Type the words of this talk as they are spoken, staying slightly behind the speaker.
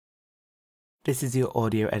This is your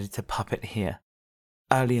audio editor Puppet here.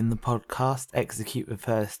 Early in the podcast, Execute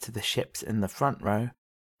refers to the ships in the front row.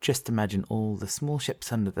 Just imagine all the small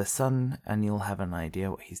ships under the sun and you'll have an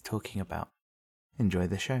idea what he's talking about. Enjoy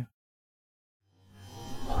the show.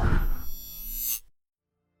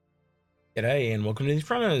 G'day and welcome to the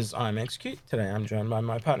Fronters. I'm Execute. Today I'm joined by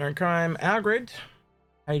my partner in crime, Algared.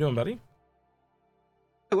 How you doing, buddy?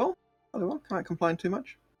 Oh well, can't complain too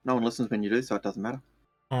much. No one listens when you do, so it doesn't matter.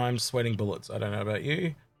 I'm sweating bullets. I don't know about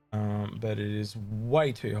you, but it is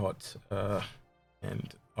way too hot,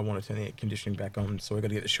 and I want to turn the air conditioning back on, so we've got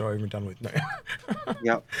to get the show over and done with. No.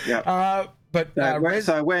 Yep.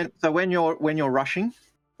 So when you're rushing,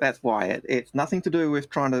 that's why it's nothing to do with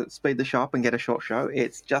trying to speed the show up and get a short show.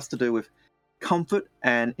 It's just to do with comfort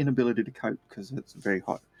and inability to cope because it's very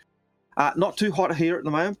hot. Not too hot here at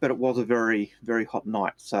the moment, but it was a very, very hot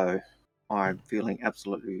night, so I'm feeling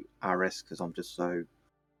absolutely RS because I'm just so...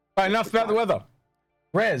 Right, enough about the weather.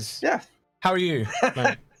 Rez, yeah, how are you,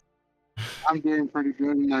 mate? I'm doing pretty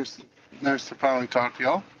good. Nice to finally talk to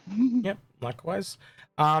y'all. Yep, likewise.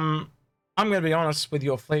 I'm going to be honest with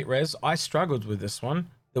your fleet, Rez. I struggled with this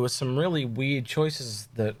one. There were some really weird choices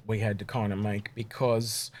that we had to kind of make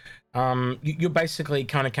because you basically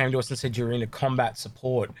kind of came to us and said you're into combat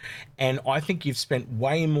support, and I think you've spent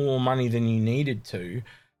way more money than you needed to.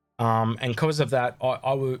 And because of that,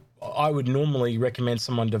 I would normally recommend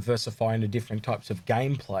someone diversify into different types of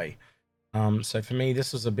gameplay. So for me,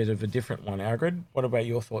 this was a bit of a different one. Algared, what about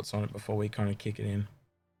your thoughts on it before we kind of kick it in?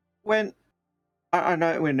 When I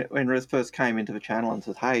know when Rez first came into the channel and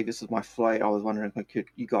said, "Hey, this is my fleet," I was wondering if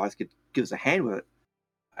you guys could give us a hand with it.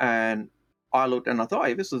 And I looked and I thought,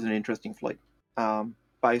 "Hey, this is an interesting fleet,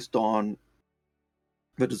 based on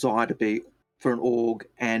the desire to be for an org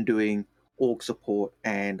and doing org support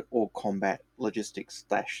and org combat logistics /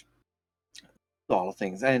 style of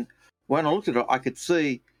things." And when I looked at it, I could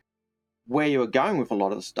see where you were going with a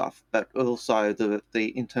lot of the stuff, but also the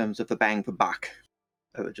in terms of the bang for buck,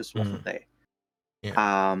 it just wasn't there.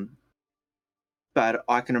 Yeah. But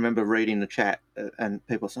I can remember reading the chat and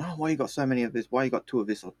people saying, "Oh, why you got so many of this? Why you got 2 of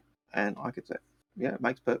this?" And I could say, "Yeah, it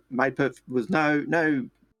made perfect. Was no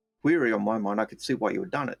query on my mind. I could see why you had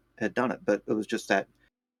done it, but it was just that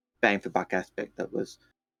bang for buck aspect that was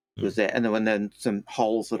there, and then some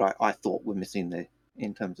holes that I thought were missing there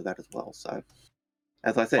in terms of that as well." So,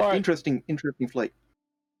 as I said, right. interesting fleet.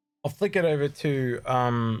 I'll flick it over to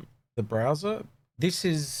the browser. This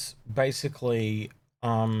is basically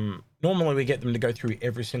normally we get them to go through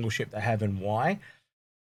every single ship they have and why.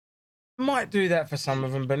 Might do that for some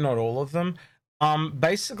of them, but not all of them.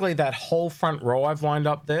 Basically, that whole front row I've lined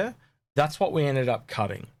up there, that's what we ended up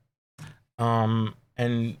cutting.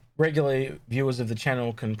 And regular viewers of the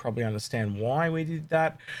channel can probably understand why we did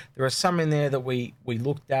that. There are some in there that we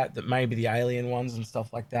looked at that may be the alien ones and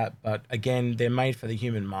stuff like that, but again, they're made for the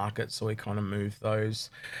human market, so we kind of moved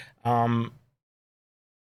those. Why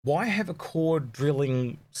have a core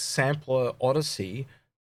drilling sampler Odyssey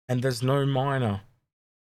and there's no miner?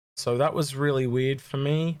 So that was really weird for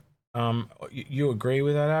me. You agree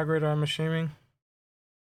with that, Algared, I'm assuming?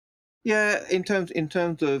 Yeah, in terms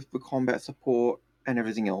of the combat support and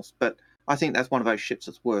everything else, but I think that's one of those ships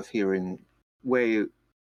that's worth hearing where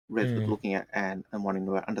Rez was looking at and wanting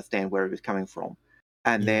to understand where it was coming from,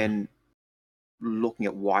 and then looking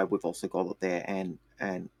at why we've also got it there and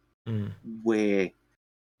where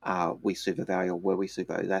we see the value or where we see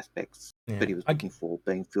those aspects that he was looking for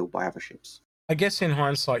being filled by other ships. I guess in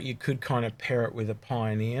hindsight, you could kind of pair it with a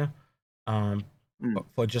Pioneer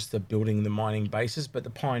for just the building the mining bases, but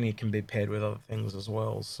the Pioneer can be paired with other things as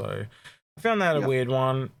well. So I found that a weird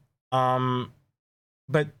one.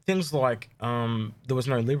 But things like there was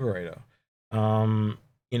no Liberator.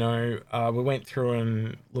 We went through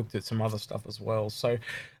and looked at some other stuff as well. So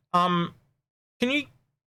can you...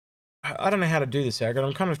 I don't know how to do this, Algared.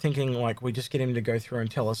 I'm kind of thinking like we just get him to go through and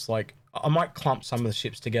tell us, like, I might clump some of the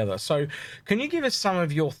ships together. So can you give us some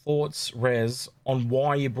of your thoughts, Rez, on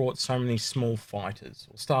why you brought so many small fighters?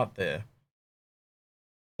 We'll start there.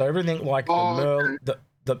 So everything like the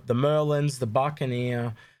Merlins, the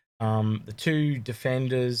Buccaneer, the 2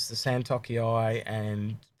 Defenders, the Santokii,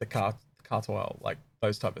 and the Cartwell, like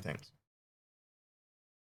those type of things.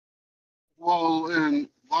 Well, and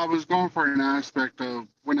I was going for an aspect of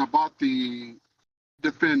when I bought the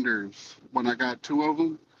Defenders, when I got 2 of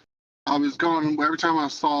them, I was going, every time I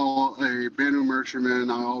saw a Banu Merchantman,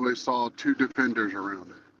 I always saw 2 Defenders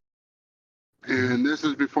around it. And this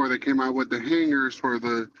is before they came out with the hangars for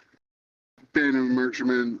the Banu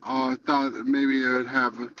Merchantman. I thought that maybe it would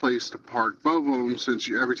have a place to park both of them, since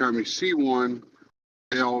every time you see one,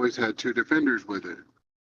 they always had 2 Defenders with it.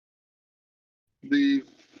 The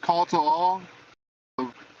call to all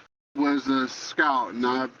was a scout, and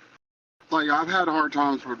I've had hard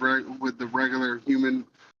times with the regular human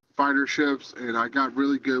fighter ships, and I got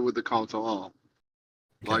really good with the call to all.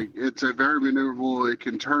 Okay. Like, it's a very maneuverable. It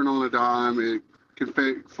can turn on a dime. It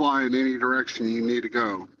can fly in any direction you need to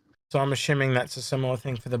go. So I'm assuming that's a similar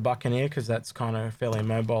thing for the Buccaneer, because that's kind of fairly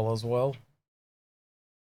mobile as well.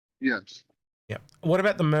 Yes. Yeah. What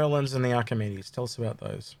about the Merlins and the Archimedes? Tell us about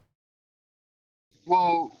those.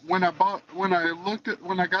 Well, when I got the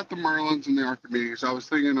Merlins and the Archimedes, I was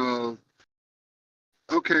thinking of,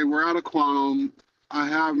 okay, we're out of quantum. I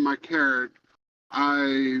have my Carrack.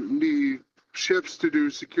 I need ships to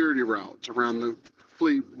do security routes around the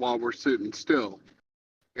fleet while we're sitting still.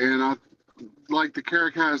 And the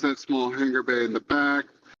Carrack has that small hangar bay in the back.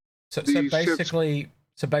 So basically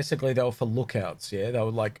they were for lookouts, yeah? They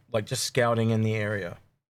were like just scouting in the area.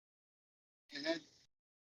 Mm-hmm.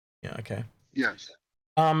 Yeah, okay. Yes.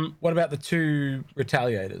 What about the two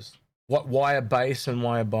Retaliators? Why a base and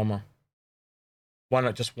why a bomber? Why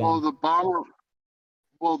not just one?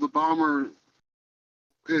 Well, the bomber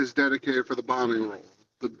is dedicated for the bombing role.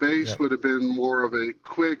 The base would have been more of a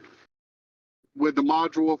quick, with the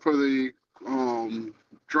module for the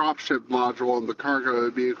dropship module and the cargo, it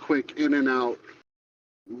would be a quick in and out.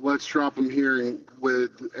 Let's drop them here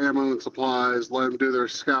with ammo and supplies, let them do their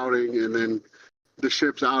scouting, and then the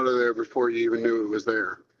ship's out of there before you even knew it was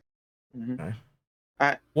there. Mm-hmm. Okay.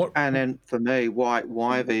 And then for me,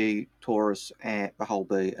 why the Taurus and the Hull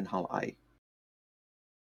B and Hull A?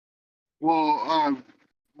 Well,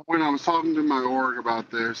 when I was talking to my org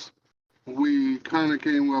about this, we kind of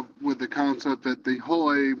came up with the concept that the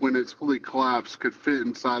Hull A, when it's fully collapsed, could fit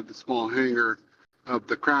inside the small hangar of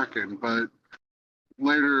the Kraken. But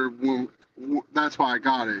later, that's why I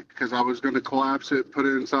got it, because I was going to collapse it, put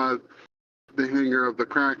it inside the hangar of the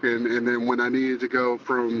Kraken, and then when I needed to go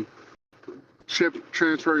from ship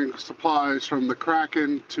transferring supplies from the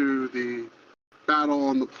Kraken to the battle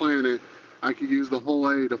on the planet, I could use the Hull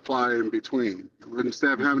A to fly in between.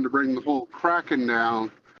 Instead of having to bring the whole Kraken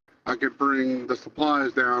down, I could bring the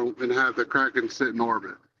supplies down and have the Kraken sit in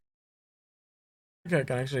orbit. Okay,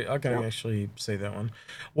 I can actually see that one.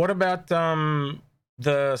 What about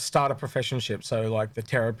the starter profession ships? So like the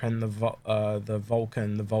Terrapin, the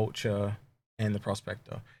Vulcan, the Vulture, and the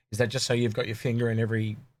Prospector. Is that just so you've got your finger in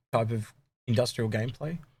every type of industrial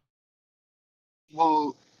gameplay?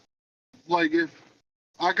 Well, like when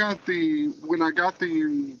I got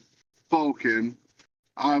the Vulcan,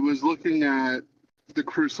 I was looking at the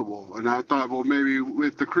Crucible, and I thought, well, maybe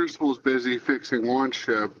if the Crucible's busy fixing one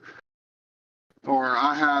ship, or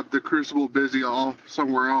I have the Crucible busy off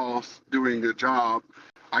somewhere else doing the job,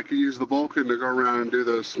 I could use the Vulcan to go around and do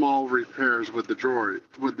the small repairs with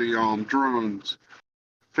the drones,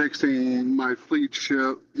 fixing my fleet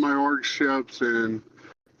ship, my org ships, and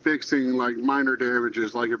fixing like minor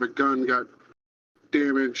damages. Like if a gun got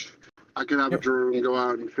damaged, I could have a drone go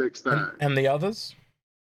out and fix that. And the others?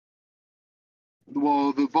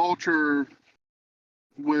 Well, the Vulture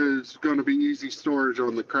was going to be easy storage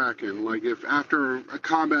on the Kraken. Like if after a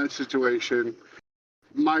combat situation,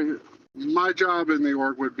 my job in the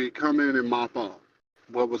org would be come in and mop up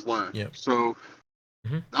what was left. Yep. So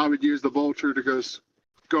I would use the Vulture to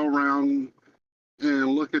go around and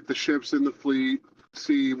look at the ships in the fleet,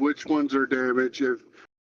 see which ones are damaged.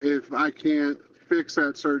 If I can't fix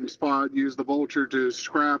that certain spot, use the Vulture to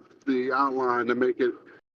scrap the outline to make it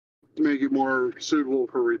more suitable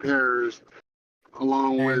for repairs,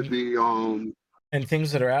 along with the and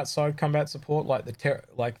things that are outside combat support, like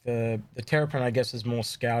the Terrapin, I guess, is more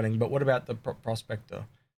scouting. But what about the Prospector?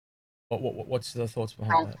 What's the thoughts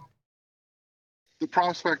behind that? The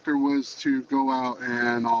Prospector was to go out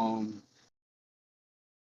and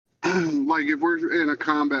like if we're in a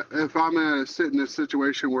combat, if I'm sit in a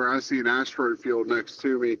situation where I see an asteroid field next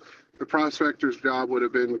to me, the Prospector's job would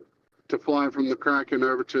have been to fly from the Kraken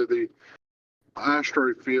over to the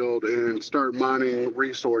asteroid field and start mining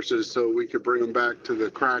resources so we could bring them back to the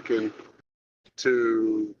Kraken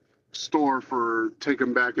to store for take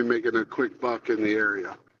them back and making a quick buck in the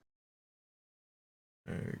area.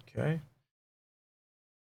 Okay.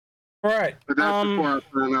 All right. But that's before I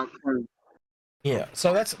found out. Yeah,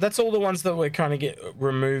 so that's all the ones that we're kind of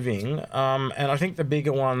removing, and I think the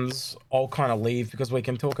bigger ones I'll kind of leave because we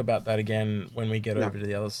can talk about that again when we get over to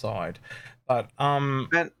the other side. But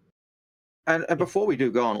and before we do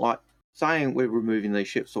go on, like saying we're removing these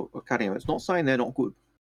ships or cutting them, it's not saying they're not good.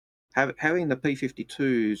 Having the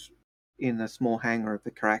P-52s in the small hangar of the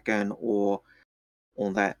Kraken or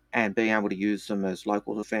on that, and being able to use them as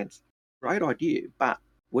local defense, great idea. But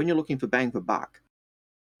when you're looking for bang for buck,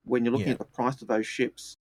 when you're looking Yeah. at the price of those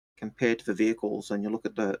ships compared to the vehicles, and you look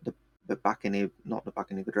at the Buccaneer, not the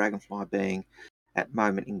Buccaneer, the Dragonfly being at the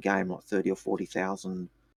moment in game like 30 or 40,000,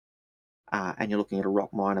 and you're looking at a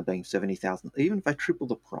Rock Miner being 70,000. Even if they triple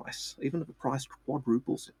the price, even if the price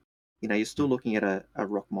quadruples it, you're still looking at a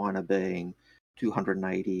Rock Miner being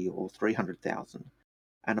 280 or 300,000,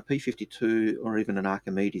 and a P52 or even an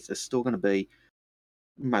Archimedes is still going to be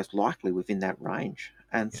most likely within that range.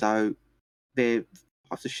 And so they're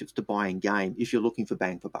types of ships to buy in game if you're looking for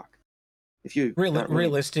bang for buck. If you don't really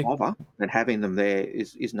realistic, bother, then having them there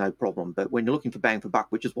is no problem. But when you're looking for bang for buck,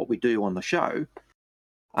 which is what we do on the show,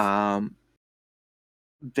 they're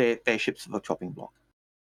ships of a chopping block.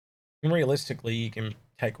 And realistically, you can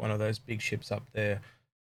take one of those big ships up there,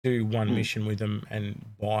 do one mission with them, and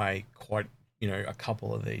buy quite a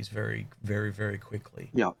couple of these very, very, very quickly.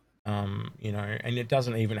 Yeah. And it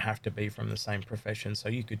doesn't even have to be from the same profession. So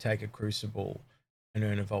you could take a Crucible and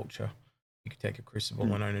earn a Vulture. You could take a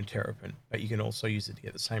Crucible and earn a Terrapin, but you can also use it to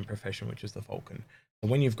get the same profession, which is the Falcon. And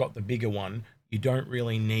when you've got the bigger one, you don't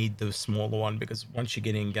really need the smaller one, because once you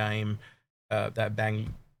get in game, that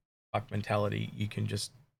bang buck mentality,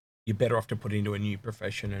 you're better off to put into a new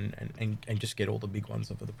profession and just get all the big ones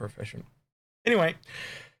of the profession. Anyway,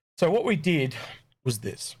 so what we did was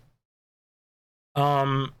this.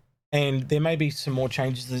 And there may be some more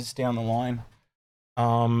changes to this down the line.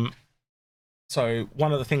 So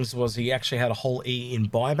one of the things was he actually had a whole E in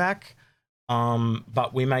buyback.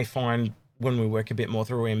 But we may find when we work a bit more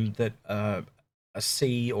through him that a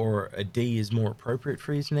C or a D is more appropriate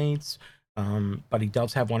for his needs. But he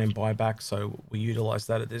does have one in buyback, so we utilize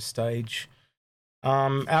that at this stage.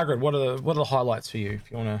 Algared, what are the highlights for you, if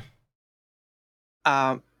you want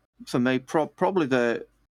to? For me, probably the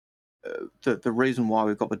reason why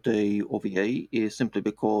we've got the D or the E is simply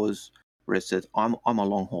because Rez says I'm a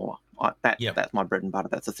long hauler. That's my bread and butter.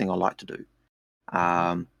 That's the thing I like to do.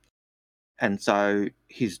 And so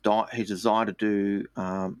his desire to do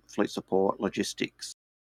fleet support, logistics,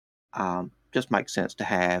 just makes sense to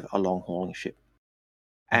have a long hauling ship.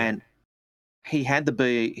 And he had the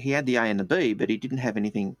A and the B, but he didn't have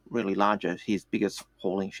anything really larger. His biggest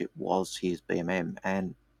hauling ship was his BMM,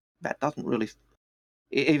 and that doesn't really,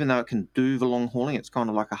 even though it can do the long hauling, it's kind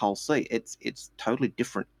of like a hull C. It's totally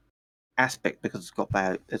different aspect because it's got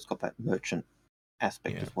that merchant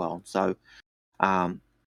aspect as well. So,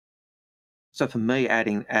 so for me,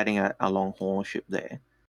 adding a long hauling ship there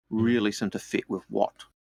really seemed to fit with what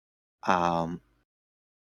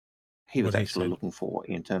he was actually looking for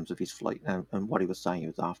in terms of his fleet and what he was saying he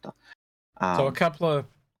was after. So a couple of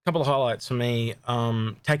highlights for me: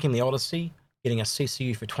 taking the Odyssey, getting a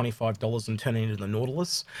CCU for $25 and turning it into the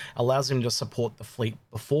Nautilus allows him to support the fleet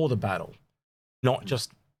before the battle, not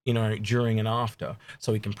just during and after.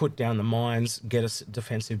 So he can put down the mines, get a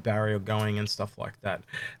defensive barrier going and stuff like that.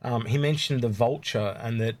 He mentioned the Vulture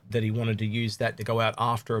and that he wanted to use that to go out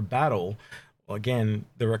after a battle. Well, again,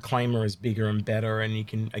 the Reclaimer is bigger and better, and you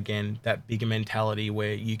can, again, that bigger mentality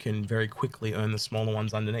where you can very quickly earn the smaller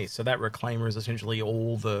ones underneath. So that Reclaimer is essentially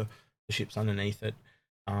all the ships underneath it.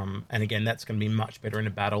 And again, that's going to be much better in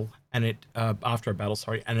a battle, and it after a battle,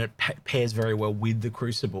 and it pairs very well with the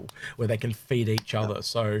Crucible, where they can feed each other.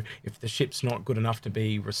 So if the ship's not good enough to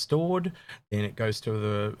be restored, then it goes to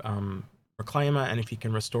the Reclaimer, and if you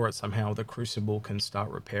can restore it somehow, the Crucible can start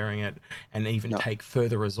repairing it and even take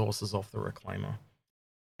further resources off the Reclaimer.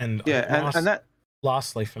 And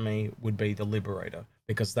lastly for me would be the Liberator,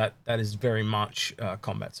 because that is very much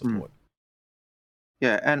combat support.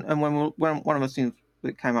 Yeah, and when one of the things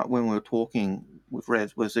that came up when we were talking with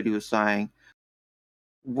Rez was that he was saying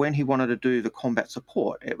when he wanted to do the combat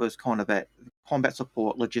support, it was kind of that combat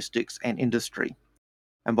support, logistics, and industry.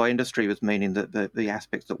 And by industry was meaning the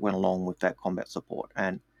aspects that went along with that combat support.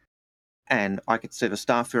 And I could see the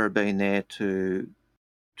Starfarer being there to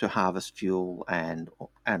harvest fuel and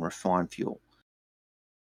refine fuel.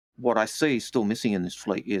 What I see still missing in this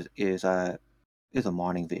fleet is a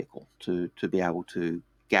mining vehicle to be able to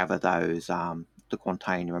gather those the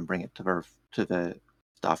container and bring it to the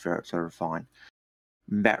Starfarer to refine.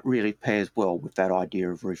 That really pairs well with that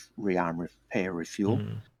idea of rearm, repair, refuel.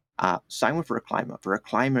 Same with Reclaimer. The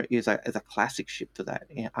Reclaimer is a classic ship for that.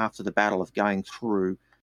 After the battle of going through,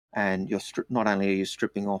 and you're not only are you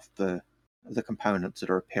stripping off the components that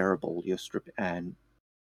are repairable, you're stripping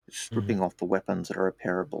off the weapons that are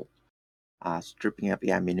repairable, stripping out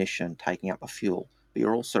the ammunition, taking out the fuel. But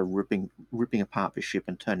you're also ripping apart the ship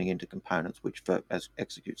and turning into components, which, as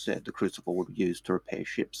Execute said, the Crucible would use to repair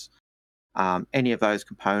ships. Any of those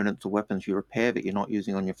components or weapons you repair that you're not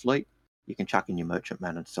using on your fleet, you can chuck in your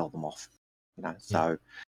merchantman and sell them off. So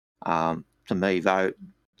to me, though,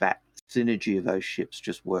 synergy of those ships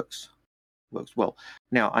just works well.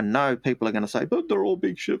 Now, I know people are going to say, but they're all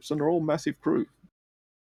big ships and they're all massive crew.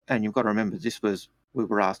 And you've got to remember, we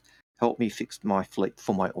were asked, help me fix my fleet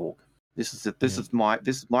for my org. This is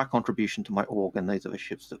my contribution to my org, and these are the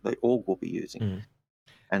ships that the org will be using.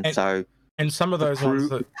 And so some of those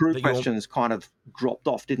the crew questions kind of dropped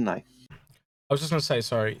off, didn't they? I was just going to say,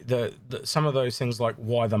 sorry, some of those things, like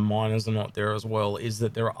why the miners are not there as well, is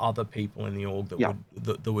that there are other people in the org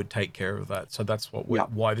that would take care of that. So that's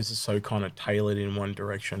why this is so kind of tailored in one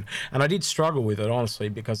direction. And I did struggle with it, honestly,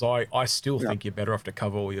 because I still think you're better off to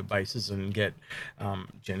cover all your bases and get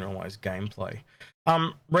generalized gameplay.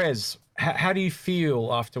 Rez, how do you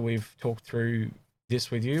feel after we've talked through this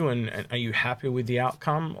with you? And are you happy with the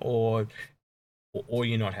outcome, or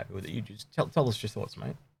you're not happy with it? You just tell us your thoughts,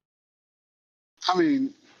 mate. I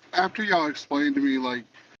mean, after y'all explained to me, like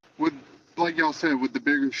y'all said, with the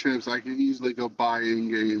bigger ships, I can easily go buy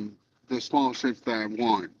in-game the small ships that I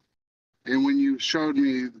want. And when you showed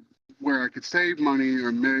me where I could save money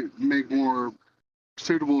or make more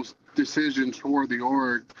suitable decisions for the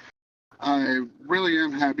org, I really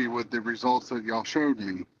am happy with the results that y'all showed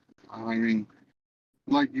me. I mean,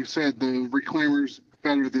 like you said, the Reclaimer's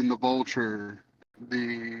better than the Vulture.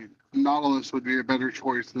 The Nautilus would be a better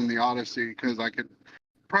choice than the Odyssey because I could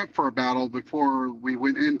prep for a battle before we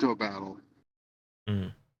went into a battle.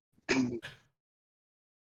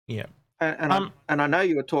 Yeah. And I know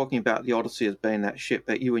you were talking about the Odyssey as being that ship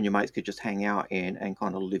that you and your mates could just hang out in and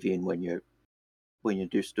kind of live in when you're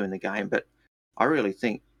just doing the game. But I really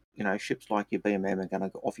think, ships like your BMM are going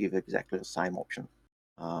to offer you exactly the same option.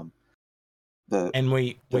 And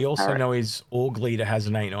we also know his org leader has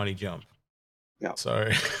an 890 jump. Yeah. So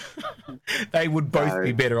they would both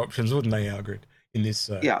be better options, wouldn't they, Algared, in this?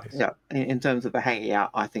 Yeah. In terms of the hanging out,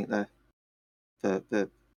 I think the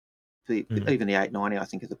even the 890, I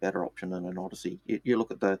think, is a better option than an Odyssey. You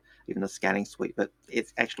look at even the scanning suite, but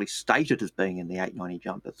it's actually stated as being in the 890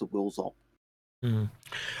 jump. It's a Wilsop.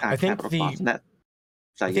 I think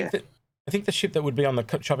I think the ship that would be on the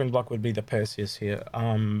chopping block would be the Perseus here,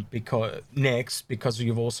 because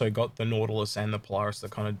you've also got the Nautilus and the Polaris that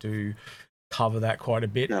kind of do cover that quite a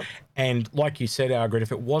bit. Yep. And like you said, Algared,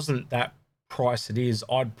 if it wasn't that price it is,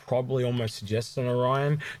 I'd probably almost suggest an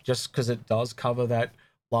Orion, just because it does cover that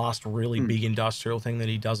last really big industrial thing that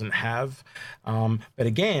he doesn't have. But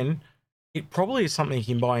again, it probably is something you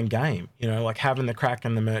can buy in game, like having the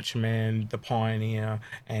Kraken, the Merchantman, the Pioneer,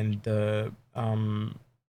 and the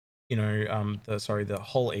the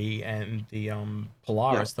Hull E and the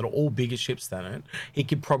Polaris that are all bigger ships than it. He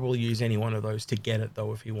could probably use any one of those to get it,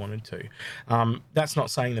 though, if he wanted to. That's not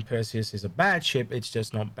saying the Perseus is a bad ship. It's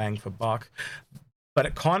just not bang for buck. But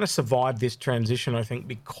it kind of survived this transition, I think,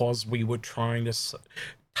 because we were trying to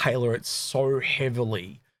tailor it so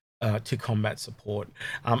heavily to combat support.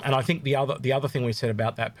 And I think the other thing we said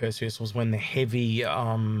about that Perseus was when the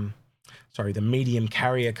the medium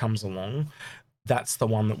carrier comes along, that's the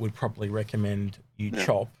one that would probably recommend you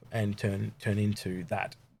chop and turn into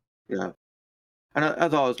that. Yeah. And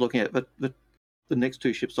as I was looking at the next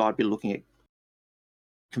two ships I'd be looking at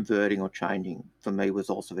converting or changing, for me, was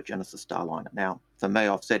also the Genesis Starliner. Now, for me,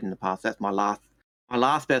 I've said in the past, that's my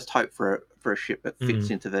last best hope for a ship that fits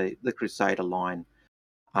into the Crusader line.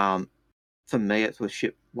 For me, it was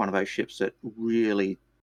one of those ships that really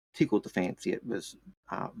tickled the fancy. It was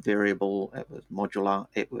variable, it was modular,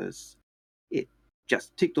 it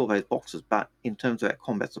just ticked all those boxes. But in terms of that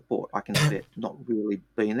combat support, I can see it not really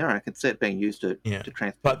being there, and I can see it being used to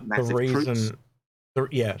transport massive troops.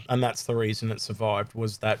 And that's the reason it survived,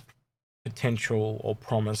 was that potential or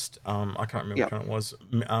promised, I can't remember which one it was,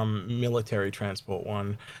 military transport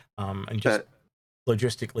one, and just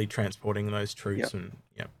logistically transporting those troops.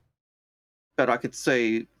 But I could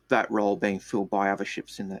see that role being filled by other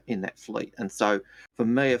ships in that fleet. And so for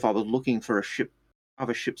me, if I was looking for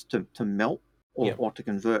other ships to melt or to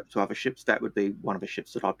convert to other ships, that would be one of the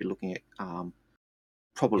ships that I'd be looking at,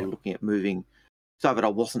 looking at moving, so that I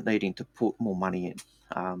wasn't needing to put more money in.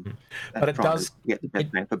 But it does get the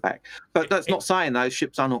best bang for buck. But that's not saying those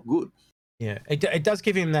ships are not good. Yeah, it does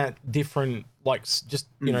give him that different,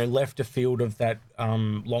 left of field of that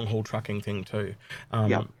long haul trucking thing too.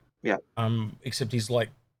 Except he's like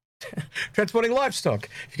transporting livestock,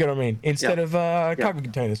 if you get what I mean, instead of cargo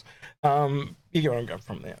containers. You get where I'm going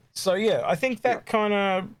from there. So yeah, I think that kind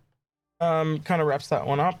of wraps that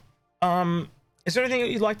one up. Is there anything that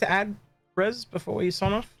you'd like to add, Rez, before we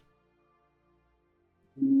sign off?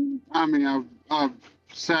 I mean, I've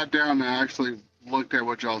sat down and actually looked at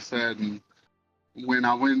what y'all said, and when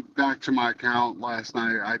I went back to my account last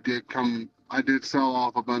night, I did sell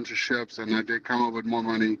off a bunch of ships, and I did come up with more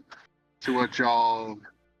money. to what y'all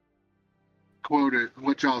quoted,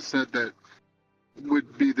 what y'all said that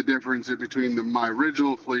would be the difference between my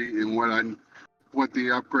original fleet and what the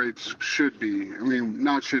upgrades should be. I mean,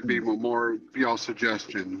 not should be, but more y'all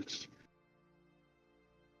suggestions.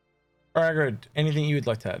 All right, good. Anything you would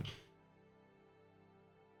like to add?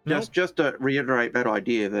 Just to reiterate that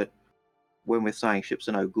idea that when we're saying ships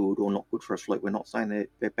are no good or not good for a fleet, we're not saying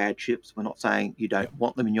they're bad ships. We're not saying you don't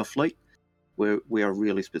want them in your fleet. We are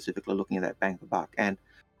really specifically looking at that bang for buck. And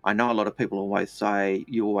I know a lot of people always say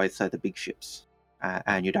the big ships,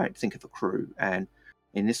 and you don't think of a crew. And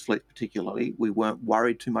in this fleet particularly, we weren't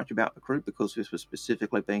worried too much about the crew because this was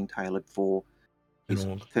specifically being tailored for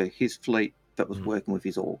his fleet that was working with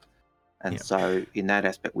his org. And so in that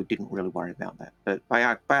aspect, we didn't really worry about that. But by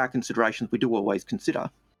our considerations, we do always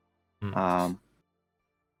consider. But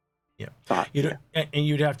you'd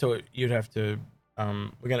have to.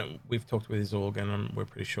 We've talked with his org, and we're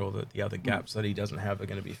pretty sure that the other gaps that he doesn't have are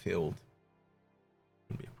going to be filled.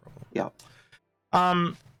 Wouldn't be a problem. Yeah.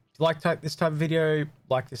 If you like this type of video,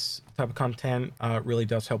 like this type of content, it really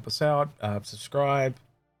does help us out. Subscribe,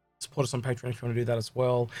 support us on Patreon if you want to do that as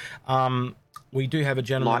well. We do have a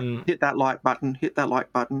gentleman. Hit that like button. You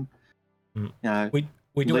know,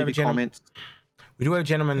 we do have a gentleman. Comments. We do have a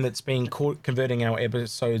gentleman that's been converting our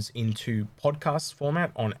episodes into podcast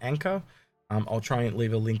format on Anchor. I'll try and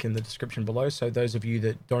leave a link in the description below. So those of you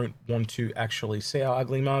that don't want to actually see our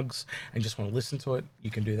ugly mugs and just want to listen to it,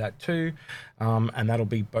 you can do that too. And that'll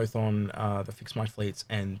be both on the Fix My Fleets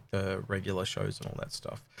and the regular shows and all that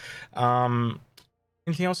stuff.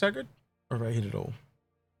 Anything else, Algared? Or have I hit it all?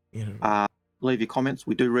 Leave your comments.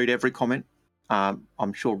 We do read every comment.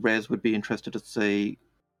 I'm sure Rez would be interested to see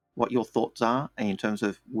what your thoughts are in terms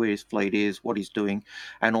of where his fleet is, what he's doing,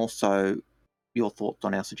 and also your thoughts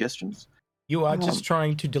on our suggestions. You are just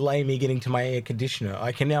trying to delay me getting to my air conditioner.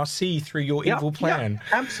 I can now see through your evil plan.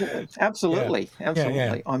 Absolutely.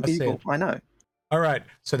 I'm evil. I know. All right.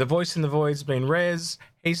 So the voice in the void's been Rez.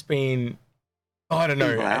 He's been, I don't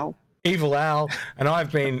know, Evil Al. And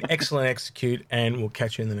I've been Excellent Execute, and we'll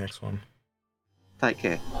catch you in the next one. Take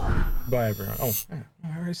care. Bye, everyone. Oh, man,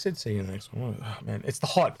 I already said see you in the next one. Oh, man, it's the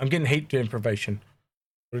hot. I'm getting heat deprivation.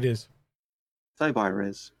 What it is. Say bye,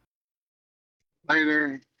 Rez.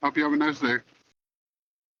 Later. Hope you have a nice day.